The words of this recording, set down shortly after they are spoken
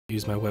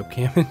Use my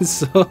webcam in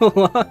so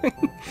long.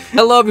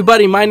 Hello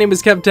everybody, my name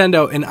is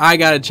Kevtendo and I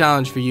got a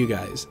challenge for you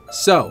guys.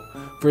 So,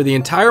 for the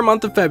entire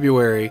month of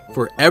February,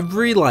 for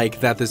every like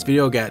that this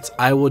video gets,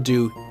 I will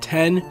do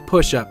 10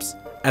 push-ups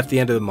at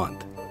the end of the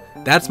month.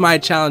 That's my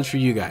challenge for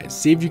you guys.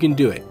 See if you can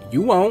do it.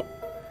 You won't.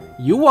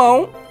 You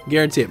won't.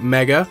 Guarantee it.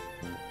 Mega.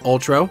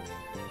 Ultra. What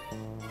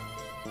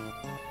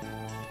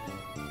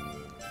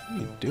are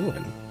you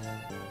doing?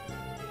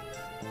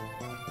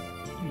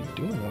 What are you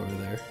doing over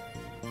there?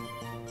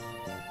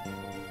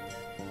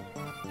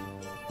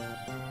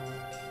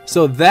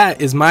 So that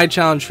is my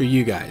challenge for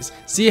you guys.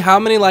 See how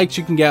many likes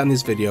you can get on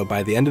this video.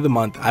 By the end of the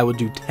month, I will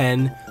do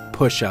 10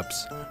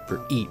 push-ups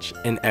for each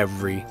and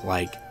every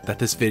like that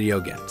this video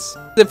gets.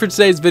 That's it for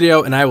today's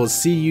video, and I will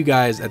see you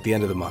guys at the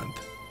end of the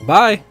month.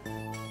 Bye!